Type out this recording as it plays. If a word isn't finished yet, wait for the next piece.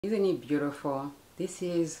Isn't it beautiful? This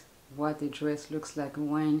is what the dress looks like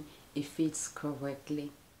when it fits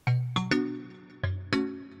correctly.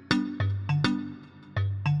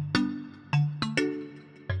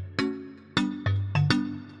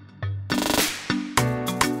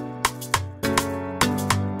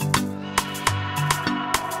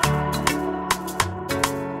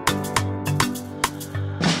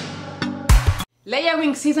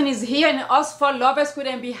 Layering season is here and us fall lovers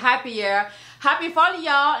couldn't be happier. Happy fall,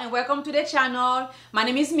 y'all, and welcome to the channel. My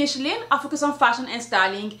name is Micheline. I focus on fashion and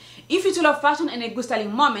styling. If you love fashion and a good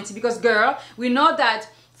styling moment, because girl, we know that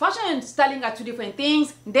fashion and styling are two different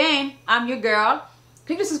things, then I'm your girl.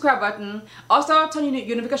 Click the subscribe button. Also turn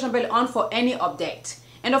your notification bell on for any update.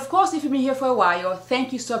 And of course, if you've been here for a while,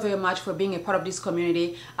 thank you so very much for being a part of this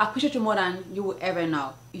community. I appreciate you more than you will ever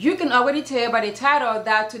know. You can already tell by the title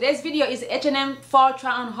that today's video is H&M Fall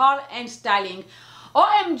Try-On Haul and Styling.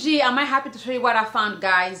 OMG, am I happy to show you what I found,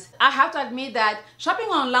 guys. I have to admit that shopping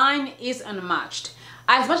online is unmatched.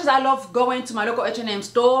 As much as I love going to my local H&M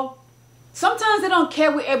store, sometimes they don't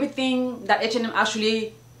care with everything that H&M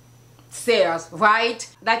actually sells, right?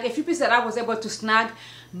 Like a few pieces that I was able to snag,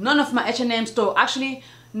 none of my H&M store, actually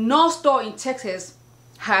no store in Texas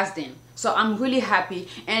has them. So I'm really happy,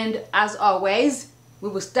 and as always, we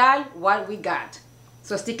will style what we got.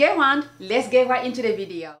 So stick around, let's get right into the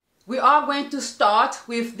video. We are going to start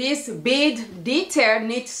with this bead detail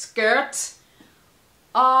knit skirt.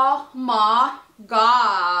 Oh my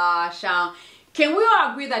gosh. Can we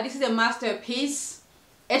all agree that this is a masterpiece?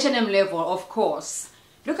 H&M level, of course.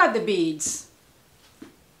 Look at the beads.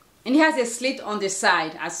 And it has a slit on the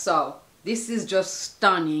side as so. This is just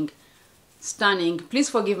stunning. Stunning. Please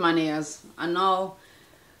forgive my nails. I know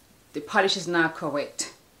the polish is not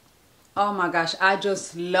correct. Oh my gosh, I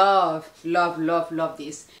just love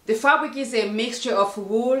this. The fabric is a mixture of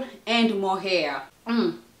wool and mohair.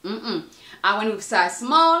 I went with size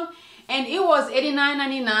small and it was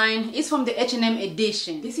 $89.99. It's from the H&M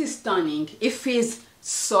edition. This is stunning. It feels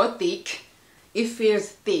so thick. It feels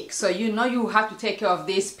thick, so you know you have to take care of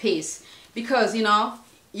this piece because you know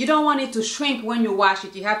you don't want it to shrink when you wash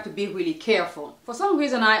it. You have to be really careful. For some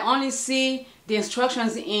reason I only see the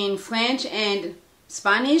instructions in French and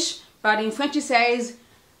Spanish, but in French it says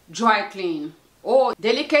dry clean or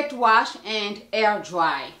delicate wash and air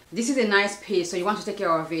dry. This is a nice piece, so you want to take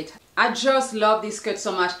care of it. I just love this skirt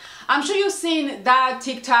so much. I'm sure you've seen that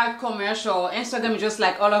TikTok commercial. Instagram is just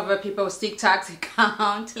like all over people's TikTok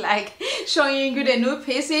account, like showing you the new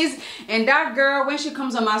pieces. And that girl, when she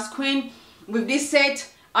comes on my screen with this set,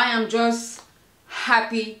 I am just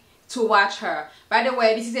happy to watch her. By the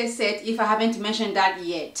way, this is a set if I haven't mentioned that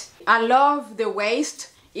yet. I love the waist.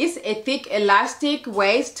 It's a thick elastic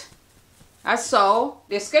waist. As so,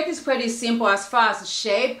 the skirt is pretty simple as far as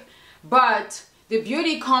shape, but the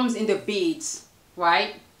beauty comes in the beads,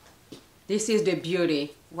 right? This is the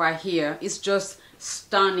beauty right here. It's just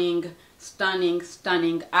stunning, stunning,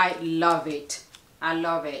 stunning. I love it. I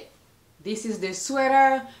love it. This is the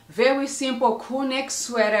sweater. Very simple cool neck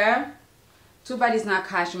sweater. Too bad it's not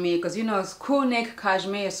cashmere, because you know cool neck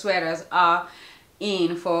cashmere sweaters are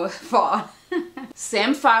in for fall.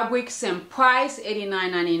 Same fabric, same price,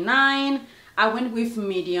 $89.99. I went with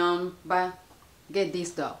medium, but get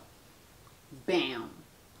this though. Bam,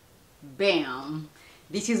 bam.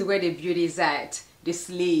 This is where the beauty is at. The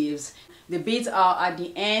sleeves, the beads are at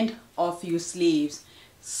the end of your sleeves.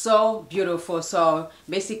 So beautiful. So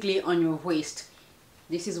basically on your waist,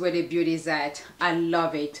 this is where the beauty is at. I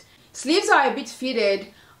love it. Sleeves are a bit fitted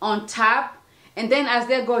on top, and then as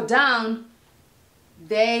they go down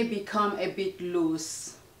they become a bit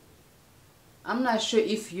loose. I'm not sure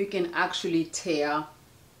if you can actually tell.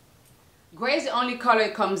 Gray is the only color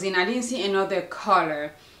it comes in. I didn't see another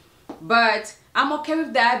color, but I'm okay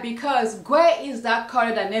with that because gray is that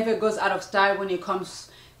color that never goes out of style when it comes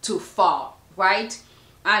to fall, right?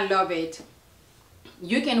 I love it.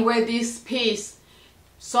 You can wear this piece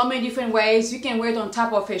so many different ways. You can wear it on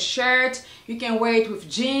top of a shirt, you can wear it with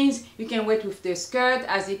jeans, you can wear it with the skirt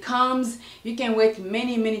as it comes. You can wear it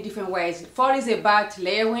many different ways. Fall is about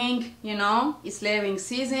layering, you know, it's layering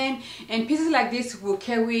season, and pieces like this will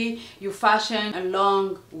carry your fashion a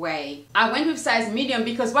long way. I went with size medium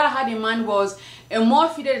because what I had in mind was a more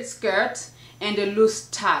fitted skirt and a loose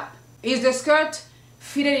top. Is the skirt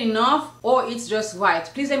fitted enough or it's just right?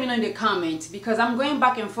 Please let me know in the comments because I'm going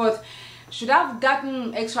back and forth. Should I have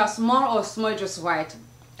gotten extra small or small just right?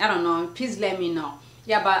 I don't know. Please let me know.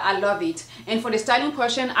 Yeah, but I love it. And for the styling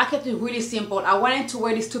portion, I kept it really simple. I wanted to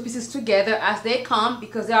wear these two pieces together as they come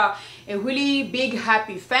because they are a really big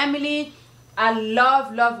happy family. I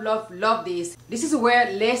love this. This is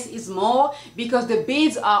where less is more because the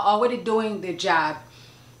beads are already doing the job.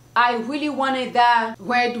 I really wanted that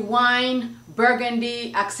red wine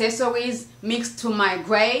burgundy accessories mixed to my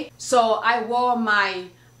gray, so I wore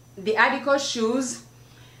the Adico shoes.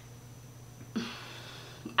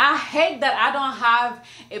 I hate that I don't have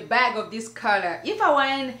a bag of this color. If I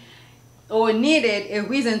went or needed a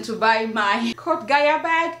reason to buy my Cote Gaia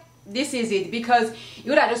bag, this is it, because it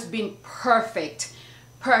would have just been perfect.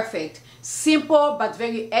 Simple but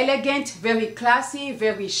very elegant, very classy,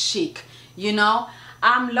 very chic, you know.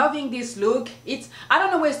 I'm loving this look. I don't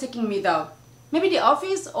know where it's taking me though. Maybe the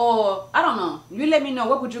office, or I don't know. You let me know,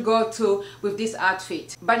 what would you go to with this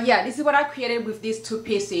outfit? But yeah, this is what I created with these two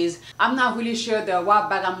pieces. I'm not really sure what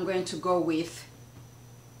bag I'm going to go with.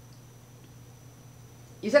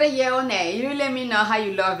 Is that a yeah or nay? You let me know how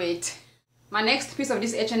you love it. My next piece of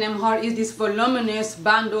this H&M haul is this voluminous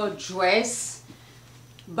bandeau dress.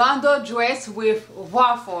 Bandeau dress with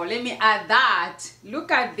waffle. Let me add that.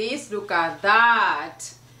 Look at this, look at that.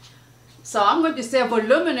 So I'm going to say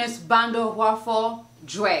voluminous bandeau waffle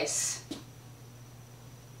dress.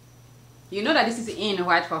 You know that this is in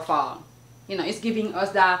right for fall. You know, it's giving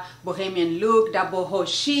us that bohemian look, that boho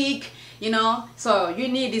chic, you know. So you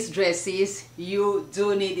need these dresses. You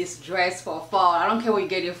do need this dress for fall. I don't care where you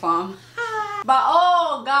get it from. But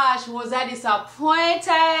oh gosh, was I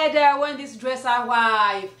disappointed when this dress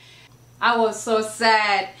arrived. I was so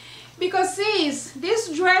sad. Because sis,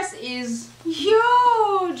 this dress is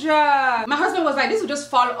huge. My husband was like, this will just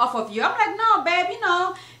fall off of you. I'm like, no babe, you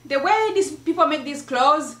know, the way these people make these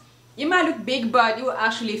clothes, it might look big but it will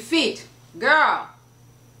actually fit. Girl,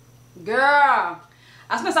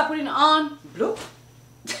 as soon as I put it on, bloop.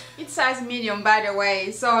 It's size medium, by the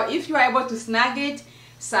way, so if you are able to snag it,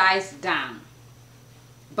 size down.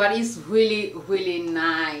 But it's really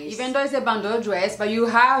nice. Even though it's a bandeau dress, but you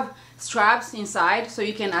have straps inside so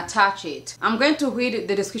you can attach it. I'm going to read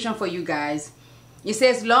the description for you guys. It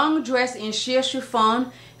says, long dress in sheer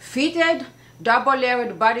chiffon, fitted double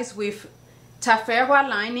layered bodice with taffeta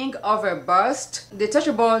lining over bust,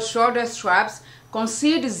 detachable shoulder straps,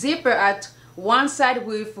 concealed zipper at one side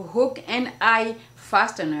with hook and eye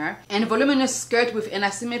fastener, and voluminous skirt with an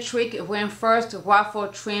asymmetric reinforced waffle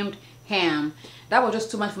trimmed hem. That was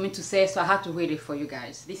just too much for me to say, so I had to read it for you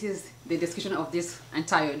guys. This is the description of this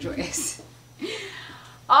entire dress.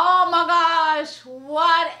 Oh my gosh,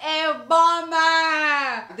 what a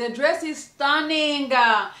bomber! The dress is stunning.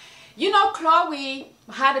 You know, Chloe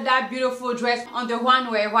had that beautiful dress on the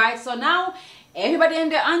runway, right? So now everybody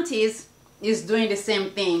and their aunties is doing the same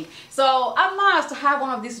thing. So I must have one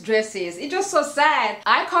of these dresses. It's just so sad.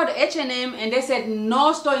 I called H&M and they said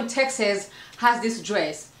no store in Texas has this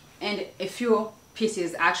dress, and a few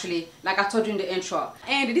pieces actually, like I told you in the intro.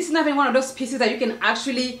 And this is not even one of those pieces that you can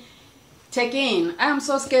actually take in. I am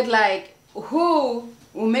so scared, like, who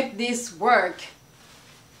will make this work,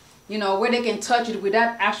 you know, where they can touch it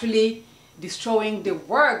without actually destroying the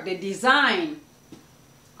work, the design.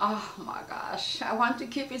 Oh my gosh, I want to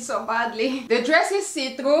keep it so badly. The dress is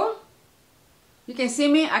see-through. You can see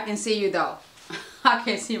me, I can see you though. I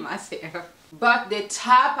can see myself. But the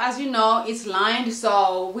top, as you know, is lined,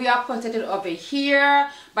 so we are protected over here.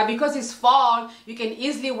 But because it's fall, you can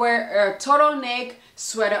easily wear a turtleneck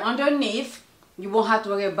sweater underneath. You won't have to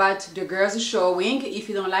worry about the girls showing if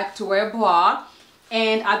you don't like to wear a bra.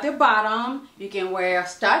 And at the bottom, you can wear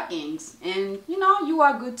stockings, and you know, you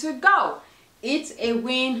are good to go. It's a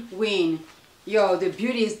win-win. Yo, the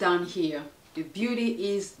beauty is down here. The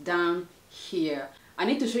beauty is down here. I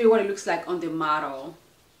need to show you what it looks like on the model.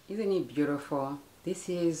 Isn't it beautiful? This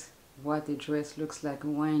is what the dress looks like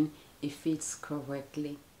when it fits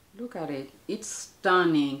correctly. Look at it. It's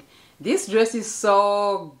stunning. This dress is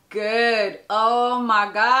so good. Oh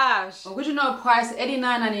my gosh. Original price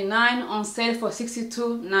 $89.99, on sale for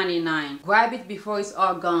 $62.99. Grab it before it's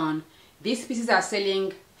all gone. These pieces are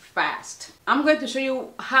selling fast. I'm going to show you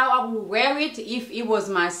how I would wear it if it was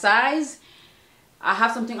my size. I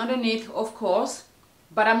have something underneath, of course,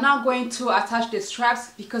 but I'm not going to attach the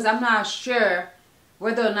straps because I'm not sure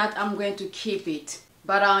whether or not I'm going to keep it.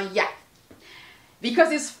 But yeah,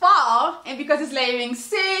 because it's fall and because it's layering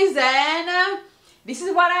season, this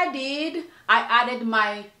is what I did. I added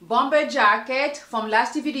my bomber jacket from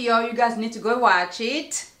last video. You guys need to go watch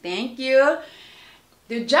it. Thank you.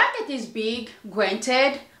 The jacket is big,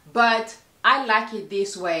 granted, but I like it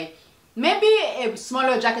this way. Maybe a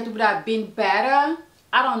smaller jacket would have been better.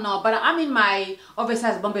 I don't know, but I'm in my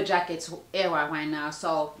oversized bomber jackets era right now,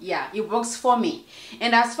 so yeah, it works for me.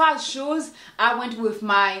 And as far as shoes, I went with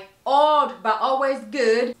my old but always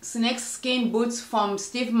good snake skin boots from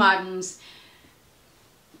Steve Madden's.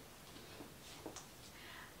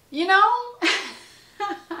 You know,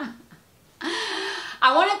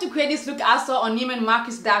 I wanted to create this look also on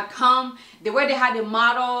neimanmarcus.com. The way they had the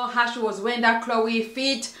model, how she was wearing that Chloe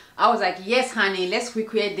fit, I was like, yes honey, let's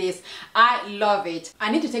recreate this. I love it.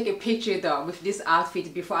 I need to take a picture though with this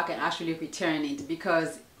outfit before I can actually return it,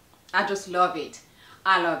 because I just love it.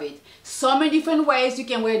 I love it. So many different ways you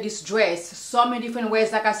can wear this dress. So many different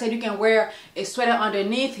ways. Like I said, you can wear a sweater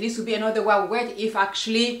underneath. This will be another way I wear it if I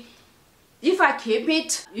keep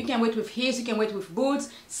it. You can wear it with heels, you can wear it with boots,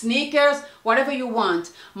 sneakers, whatever you want.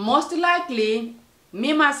 Most likely,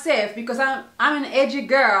 me myself, because I'm an edgy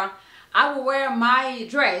girl, I will wear my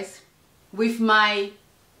dress with my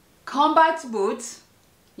combat boots,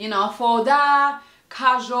 you know, for that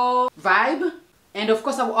casual vibe. And of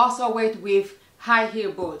course, I will also wear it with high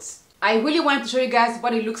heel boots. I really want to show you guys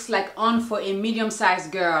what it looks like on for a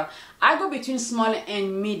medium-sized girl. I go between small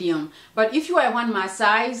and medium, but if you are one my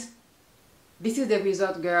size, this is the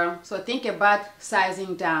result, girl. So think about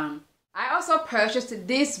sizing down. I also purchased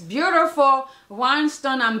this beautiful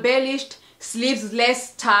Rhinestone embellished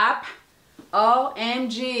sleeveless top.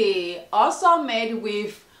 OMG. Also made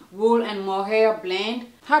with wool and mohair blend.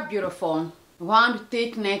 How beautiful. Round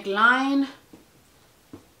thick neckline.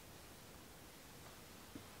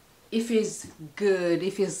 It feels good.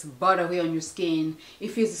 It feels buttery on your skin.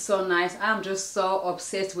 It feels so nice. I'm just so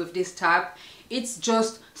obsessed with this top. It's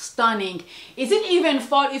just stunning. Is it even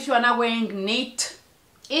fall if you are not wearing knit?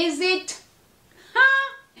 Is it?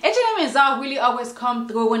 Huh? H&M and Zara really always come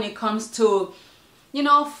through when it comes to, you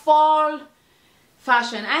know, fall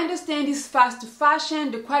fashion. I understand this fast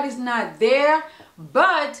fashion, the quality is not there,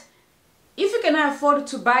 but if you cannot afford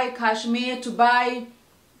to buy cashmere, to buy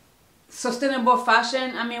sustainable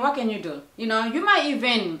fashion, I mean, what can you do? You know, you might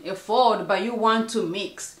even afford, but you want to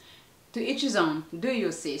mix. To each his own. Do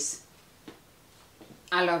you, sis?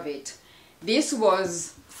 I love it. This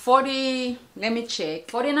was let me check,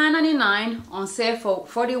 $49.99 on sale for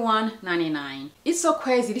 $41.99. It's so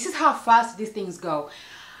crazy. This is how fast these things go.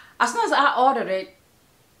 As soon as I ordered it,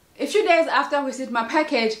 a few days after I received my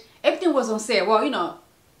package, everything was on sale. Well, you know,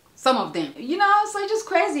 some of them, you know, so it's just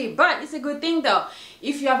crazy, but it's a good thing though.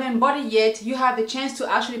 If you haven't bought it yet, you have the chance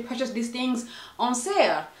to actually purchase these things on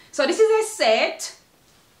sale. So this is a set.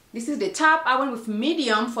 This is the top. I went with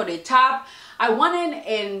medium for the top. I wanted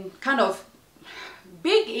a kind of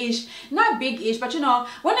big-ish, not big-ish, but you know,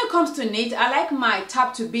 when it comes to knit, I like my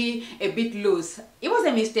top to be a bit loose. It was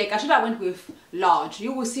a mistake. I should have went with large.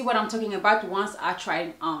 You will see what I'm talking about once I try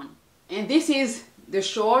it on. And this is the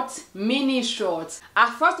shorts, mini shorts.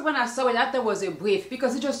 At first when I saw it, I thought it was a brief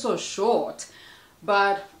because it's just so short,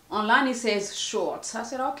 but online it says shorts. I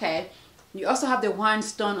said okay. You also have the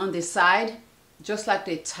rhinestone on the side, just like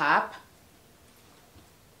the top.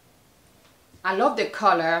 I love the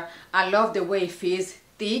color. I love the way it feels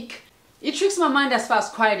thick. It tricks my mind as far as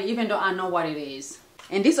quality, even though I know what it is.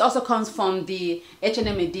 And this also comes from the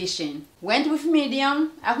H&M edition. Went with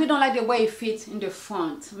medium. I really don't like the way it fits in the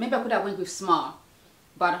front. Maybe I could have went with small,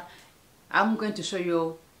 but I'm going to show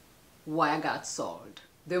you why I got sold.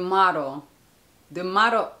 The model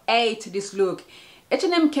ate this look.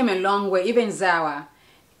 H&M came a long way, even Zara,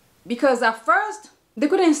 because at first they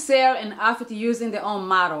couldn't sell an outfit using their own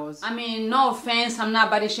models. I mean, no offense, I'm not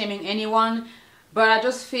body shaming anyone, but I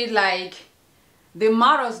just feel like the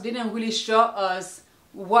models didn't really show us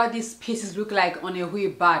what these pieces look like on a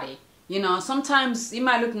real body. You know, sometimes it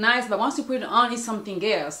might look nice, but once you put it on, it's something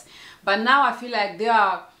else. But now I feel like they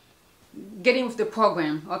are getting with the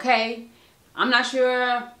program, okay? I'm not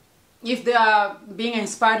sure if they are being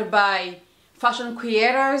inspired by fashion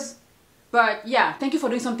creators, but yeah, thank you for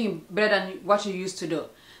doing something better than what you used to do.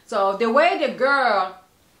 So the way the girl,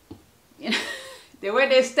 you know, the way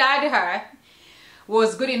they styled her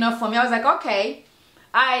was good enough for me. I was like, okay,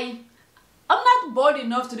 I'm not bold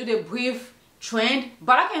enough to do the brief trend,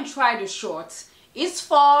 but I can try the shorts. It's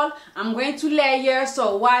fall, I'm going to layer,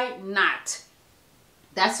 so why not?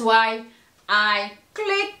 That's why I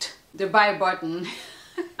clicked the buy button.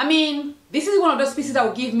 I mean, this is one of those pieces that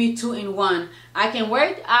will give me 2-in-1. I can wear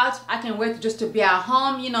it out, I can wear it just to be at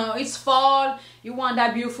home. You know, it's fall, you want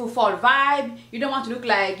that beautiful fall vibe, you don't want to look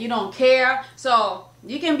like you don't care, so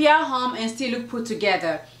you can be at home and still look put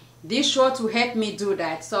together. These shorts will help me do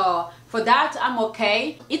that, so for that I'm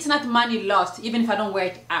okay. It's not money lost even if I don't wear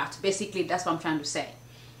it out. Basically, that's what I'm trying to say.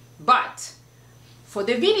 But for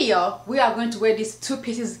the video, we are going to wear these two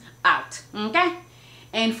pieces out, okay?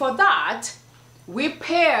 And for that, we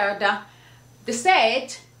paired the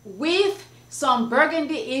set with some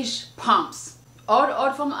burgundy-ish pumps.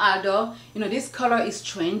 All from Aldo. You know, this color is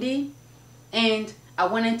trendy, and I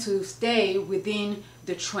wanted to stay within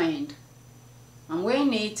the trend. I'm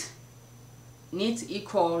wearing it. Knit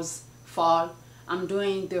equals fall. I'm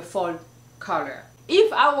doing the fall color.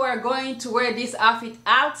 If I were going to wear this outfit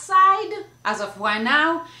outside, as of right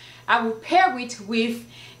now, I would pair it with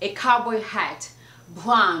a cowboy hat,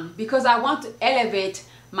 brown, because I want to elevate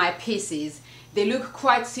my pieces. They look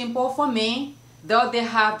quite simple for me, though they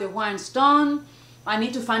have the rhinestone. I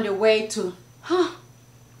need to find a way to,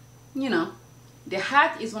 you know, the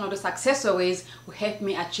hat is one of those accessories who help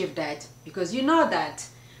me achieve that, because you know that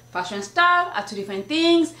fashion style are two different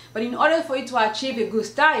things, but in order for you to achieve a good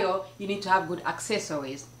style, you need to have good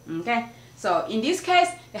accessories. Okay, so in this case,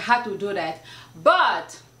 the hat will do that,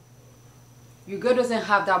 but your girl doesn't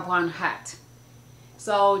have that brown hat.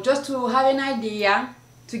 So just to have an idea,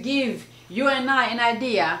 to give you and I an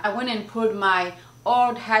idea, I went and pulled my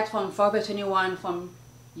old hat from Forever 21 from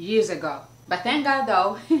years ago. But thank God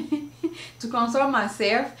though, to console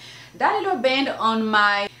myself, that little band on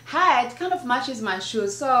my hat kind of matches my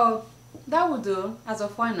shoes, so that will do as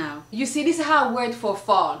of right now. You see, this is how I wear it for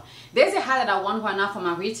fall. There's a hat that I want right now from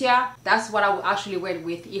Aritzia. That's what I will actually wear it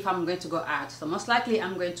with if I'm going to go out. So most likely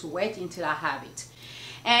I'm going to wait until I have it.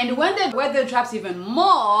 And when the weather drops even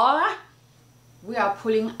more, we are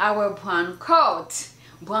pulling our brown coat.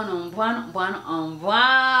 Brown on brown, brown on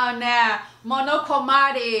brown.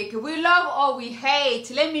 Monochromatic. We love or we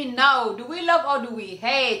hate. Let me know. Do we love or do we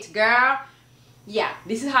hate, girl? Yeah,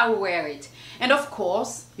 this is how we wear it. And of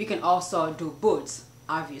course, you can also do boots,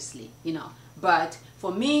 obviously, you know. But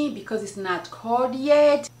for me, because it's not cold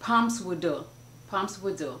yet, pumps will do. Pumps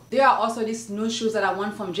will do. There are also these new shoes that I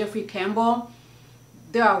want from Campbell.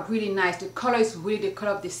 They are really nice. The color is really the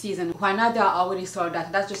color of the season. Right now, they are already sold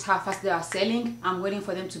out. That's just how fast they are selling. I'm waiting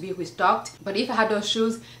for them to be restocked. But if I had those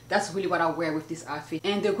shoes, that's really what I wear with this outfit.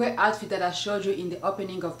 And the great outfit that I showed you in the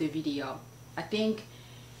opening of the video, I think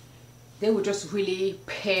they will just really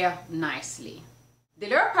pair nicely. The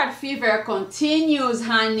leopard fever continues,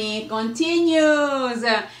 honey, continues.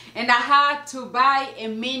 And I had to buy a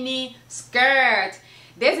mini skirt.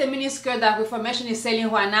 There's a mini skirt that Reformation is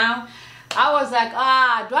selling right now. I was like,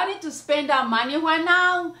 do I need to spend that money right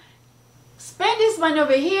now? Spend this money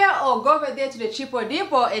over here or go over there to the cheaper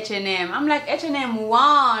depot H&M? I'm like, H&M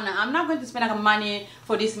one. I'm not going to spend that money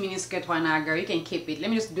for this mini skirt right now, girl. You can keep it. Let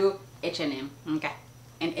me just do H&M. Okay.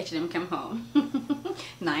 And H&M came home.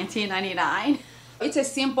 $19.99. It's a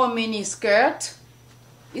simple mini skirt.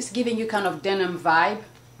 It's giving you kind of denim vibe.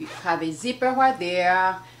 You have a zipper right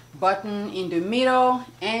there, button in the middle,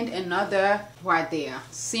 and another right there.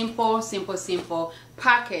 Simple, simple, simple.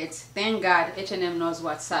 Pockets. Thank God H&M knows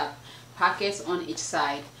what's up. Pockets on each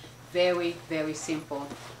side. Very, very simple.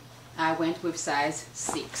 I went with size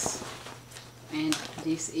 6. And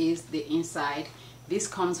this is the inside. This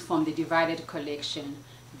comes from the Divided collection.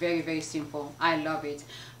 Very, very simple. I love it.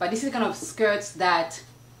 But this is kind of skirts that,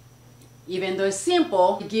 even though it's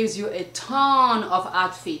simple, it gives you a ton of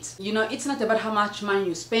outfits. You know, it's not about how much money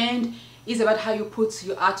you spend. It's about how you put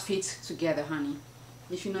your outfit together, honey.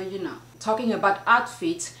 If you know, you know. Talking about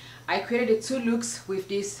outfits, I created 2 looks with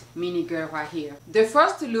this mini girl right here. The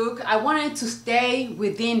first look, I wanted to stay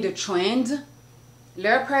within the trend.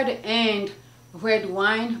 Leopard and red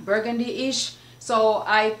wine, burgundy-ish. So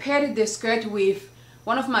I paired the skirt with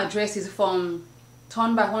one of my dresses from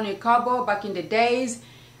Ton by Honey Campbell back in the days.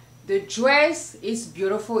 The dress is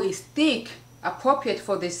beautiful, it's thick, appropriate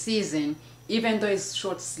for the season, even though it's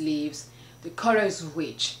short sleeves. The color is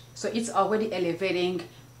rich, so it's already elevating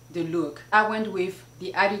the look. I went with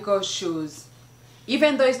the Adidas shoes.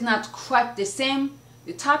 Even though it's not quite the same,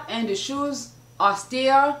 the top and the shoes are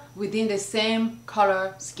still within the same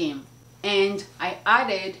color scheme. And I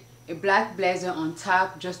added a black blazer on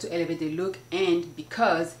top just to elevate the look, and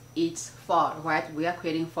because it's fall, right? We are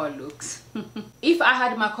creating fall looks. If I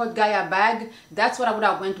had my Coat Gaia bag, that's what I would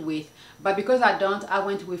have went with, but because I don't, I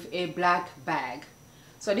went with a black bag.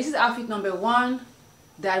 So this is outfit number 1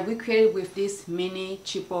 that we created with this mini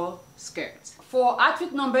cheapo skirt. For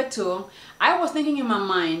outfit number 2, I was thinking in my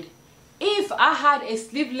mind, if I had a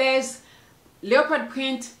sleeveless leopard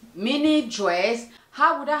print mini dress,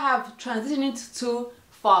 how would I have transitioned it to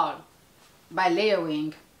fall? By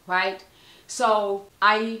layering, right? So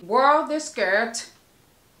I wore the skirt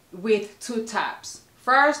with 2 tops.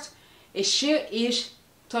 First, a sheer-ish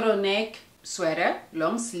turtleneck sweater,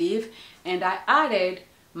 long sleeve, and I added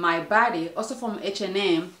my body, also from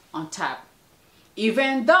H&M, on top.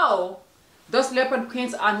 Even though those leopard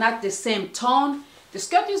prints are not the same tone, the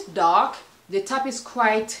skirt is dark, the top is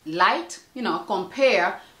quite light, you know,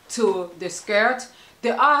 compared to the skirt.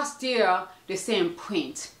 They are still the same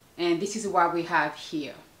print, and this is what we have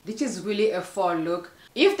here. This is really a fall look.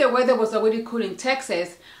 If the weather was already cool in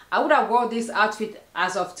Texas, I would have worn this outfit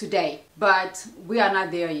as of today, but we are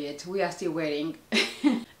not there yet. We are still waiting.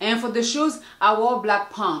 And for the shoes, I wore black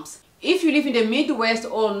pumps. If you live in the Midwest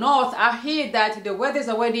or North, I hear that the weather is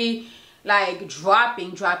already like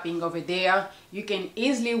dropping over there. You can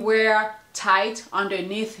easily wear tight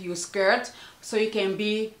underneath your skirt so you can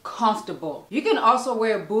be comfortable. You can also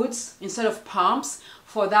wear boots instead of pumps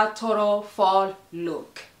for that total fall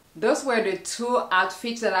look. Those were the two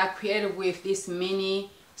outfits that I created with this mini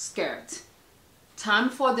skirt. Time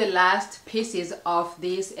for the last pieces of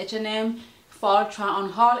this H&M fall try on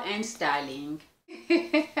haul and styling.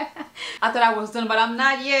 I thought I was done, but I'm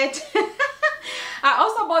not yet. I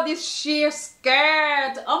also bought this sheer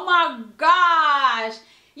skirt. Oh my gosh,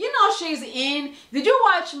 you know she's in. Did you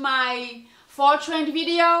watch my fall trend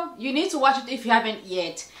video? You need to watch it if you haven't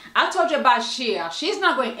yet. I told you about sheer. She's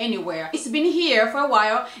not going anywhere. It's been here for a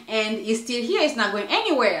while and it's still here. It's not going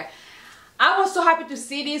anywhere. I was so happy to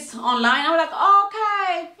see this online. I was like,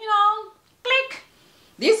 okay, you know, click.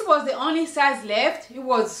 This was the only size left. It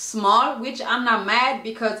was small, which I'm not mad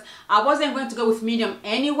because I wasn't going to go with medium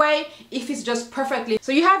anyway if it's just perfectly.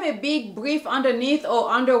 So you have a big brief underneath or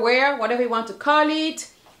underwear, whatever you want to call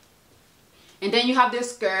it. And then you have the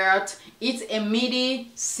skirt. It's a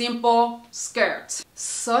midi simple skirt.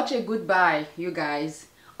 Such a good buy, you guys.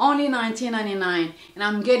 Only $19.99 and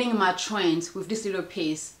I'm getting my trends with this little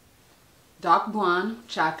piece. Dark brown,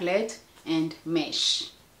 chocolate, and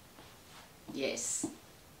mesh. Yes.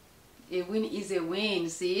 A win is a win,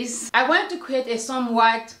 sis. I wanted to create a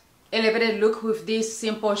somewhat elevated look with this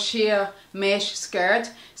simple sheer mesh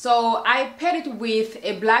skirt. So I paired it with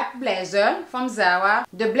a black blazer from Zara.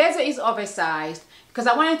 The blazer is oversized because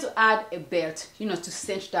I wanted to add a belt, you know, to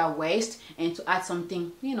cinch that waist and to add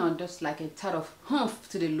something, you know, just like a touch of oomph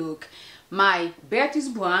to the look. My belt is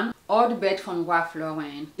brown, or the belt from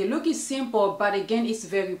Rufle. The look is simple, but again, it's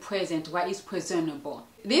very present, right? It's presentable.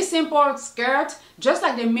 This simple skirt, just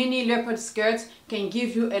like the mini leopard skirt, can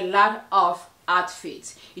give you a lot of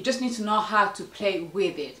outfits. You just need to know how to play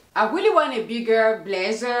with it. I really want a bigger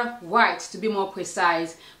blazer, white to be more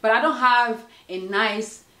precise, but I don't have a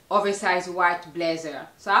nice oversized white blazer.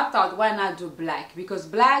 So I thought, why not do black? Because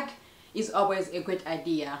black is always a great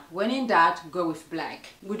idea. When in doubt, go with black.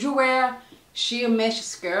 Would you wear sheer mesh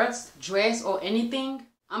skirts, dress, or anything?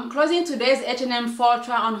 I'm closing today's H&M fall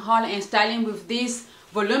try on haul and styling with this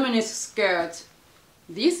voluminous skirt.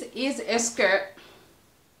 This is a skirt.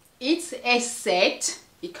 It's a set.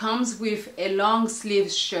 It comes with a long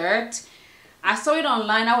sleeve shirt. I saw it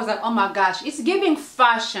online. I was like, oh my gosh, it's giving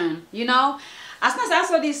fashion, you know? As soon as I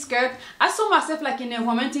saw this skirt, I saw myself like in a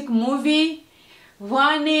romantic movie,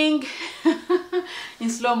 running in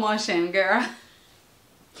slow motion, girl.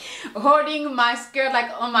 Holding my skirt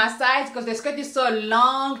like on my sides because the skirt is so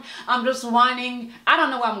long. I'm just running. I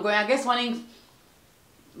don't know where I'm going. I guess running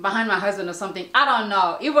behind my husband or something. I don't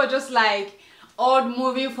know. It was just like old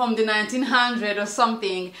movie from the 1900s or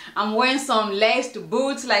something. I'm wearing some laced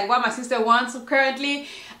boots like what my sister wants currently.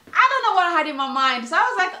 I don't know what I had in my mind. So I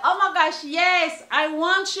was like, oh my gosh, yes, I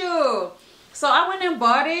want you. So I went and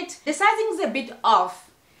bought it. The sizing is a bit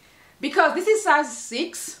off because this is size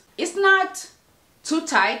 6. It's not too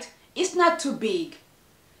tight. It's not too big.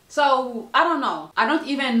 So I don't know. I don't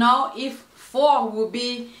even know if 4 will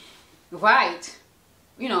be right.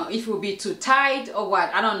 You know, if it will be too tight or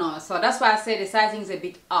what. I don't know. So that's why I said the sizing is a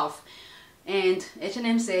bit off. And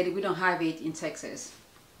H&M said we don't have it in Texas.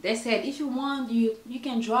 They said if you want, you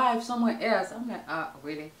can drive somewhere else. I'm like, oh,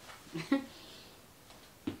 really?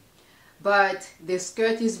 But the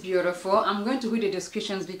skirt is beautiful. I'm going to read the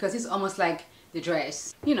descriptions because it's almost like the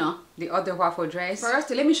dress, you know, the other waffle dress.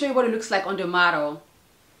 First, let me show you what it looks like on the model.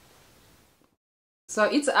 So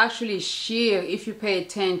it's actually sheer if you pay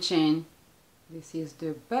attention. This is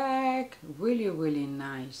the back. Really, really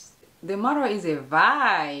nice. The model is a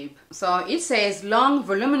vibe. So it says long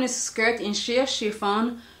voluminous skirt in sheer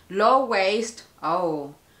chiffon, low waist.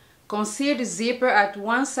 Oh. Concealed zipper at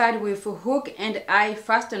one side with a hook and eye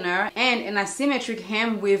fastener and an asymmetric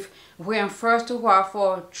hem with reinforced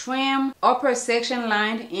waffle trim. Upper section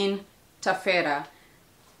lined in taffeta.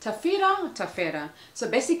 Taffeta. So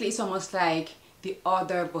basically it's almost like the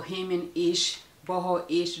other bohemian-ish,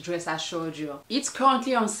 boho-ish dress I showed you. It's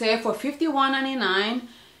currently on sale for $51.99.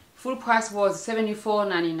 Full price was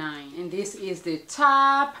 $74.99. And this is the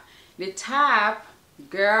top. The top,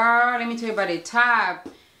 girl, let me tell you about the top.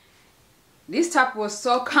 This top was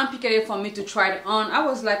so complicated for me to try it on. I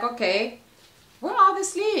was like, okay, where are the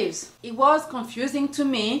sleeves? It was confusing to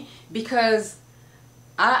me because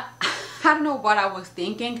I don't know what I was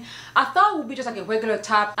thinking. I thought it would be just like a regular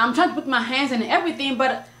top. I'm trying to put my hands in everything,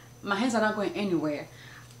 but my hands are not going anywhere.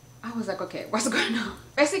 I was like, okay, what's going on?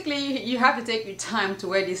 Basically, you have to take your time to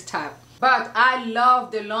wear this top. But I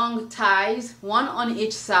love the long ties, one on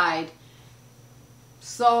each side.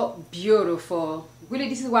 So beautiful. Really,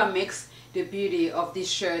 this is what makes the beauty of this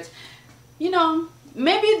shirt. You know,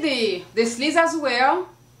 maybe the sleeves as well,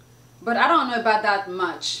 but I don't know about that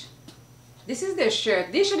much. This is the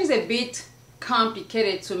shirt. This shirt is a bit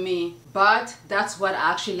complicated to me, but that's what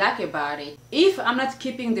I actually like about it. If I'm not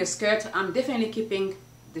keeping the skirt, I'm definitely keeping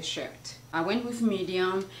the shirt. I went with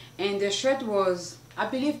medium, and the shirt was, I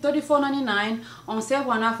believe, $34.99 on sale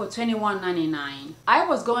right now for $21.99. I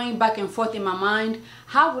was going back and forth in my mind,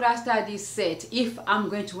 how would I style this set if I'm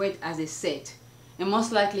going to wear it as a set? And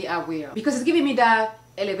most likely I will, because it's giving me that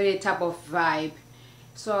elevated type of vibe.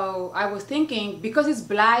 So I was thinking, because it's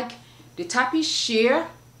black, the top is sheer,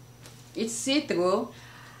 it's see-through,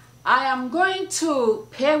 I am going to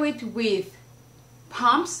pair it with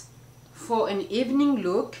pumps for an evening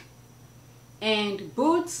look and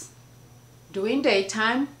boots during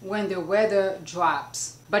daytime when the weather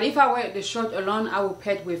drops. But if I wear the shirt alone, I will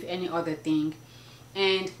pair it with any other thing.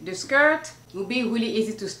 And the skirt will be really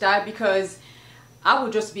easy to style because I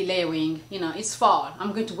will just be layering. You know, it's fall.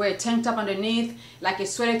 I'm going to wear a tank top underneath, like a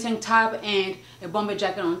sweater tank top and a bomber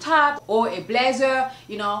jacket on top, or a blazer.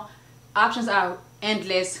 You know, options are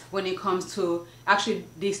endless when it comes to actually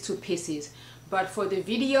these two pieces. But for the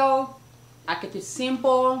video, I kept it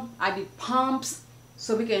simple. I did pumps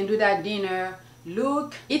so we can do that dinner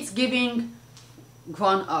look. It's giving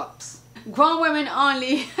grown-ups, grown women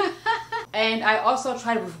only. And I also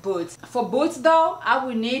tried with boots. For boots though, I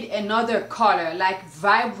will need another color, like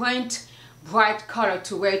vibrant, bright color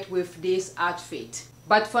to wear it with this outfit.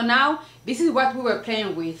 But for now, this is what we were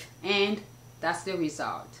playing with, and that's the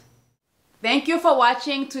result. Thank you for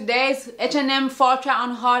watching today's H&M fall try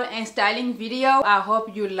on haul and styling video. I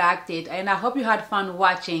hope you liked it, and I hope you had fun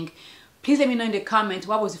watching. Please let me know in the comments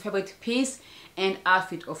what was your favorite piece and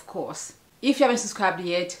outfit, of course. If you haven't subscribed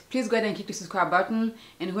yet, please go ahead and click the subscribe button,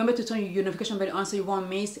 and remember to turn your notification bell on so you won't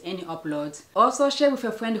miss any uploads. Also, share with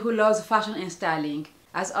a friend who loves fashion and styling.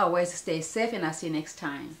 As always, stay safe, and I'll see you next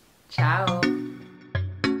time. Ciao!